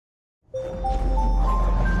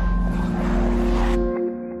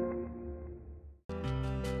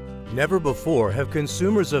Never before have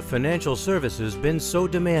consumers of financial services been so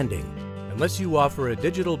demanding. Unless you offer a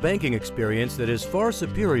digital banking experience that is far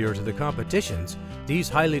superior to the competition's, these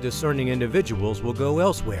highly discerning individuals will go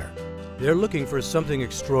elsewhere. They're looking for something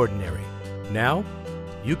extraordinary. Now,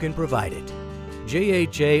 you can provide it.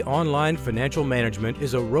 JHA Online Financial Management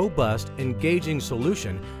is a robust, engaging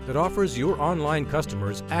solution that offers your online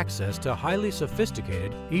customers access to highly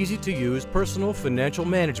sophisticated, easy-to-use personal financial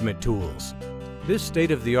management tools. This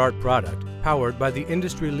state-of-the-art product, powered by the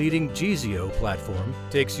industry-leading Geezeo platform,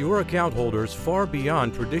 takes your account holders far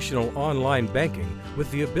beyond traditional online banking with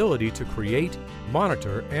the ability to create,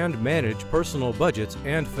 monitor, and manage personal budgets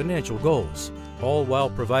and financial goals, all while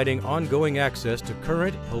providing ongoing access to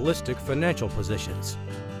current, holistic financial positions.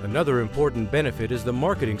 Another important benefit is the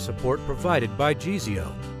marketing support provided by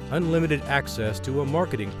Geezeo, unlimited access to a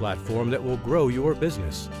marketing platform that will grow your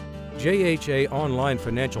business. JHA Online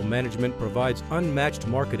Financial Management provides unmatched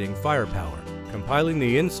marketing firepower, compiling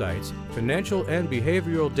the insights, financial and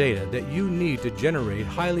behavioral data that you need to generate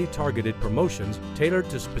highly targeted promotions tailored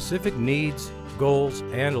to specific needs, goals,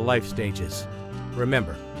 and life stages.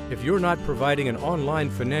 Remember, if you're not providing an online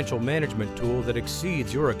financial management tool that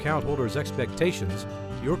exceeds your account holders' expectations,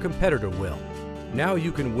 your competitor will. Now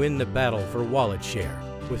you can win the battle for wallet share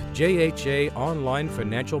with JHA Online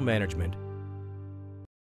Financial Management.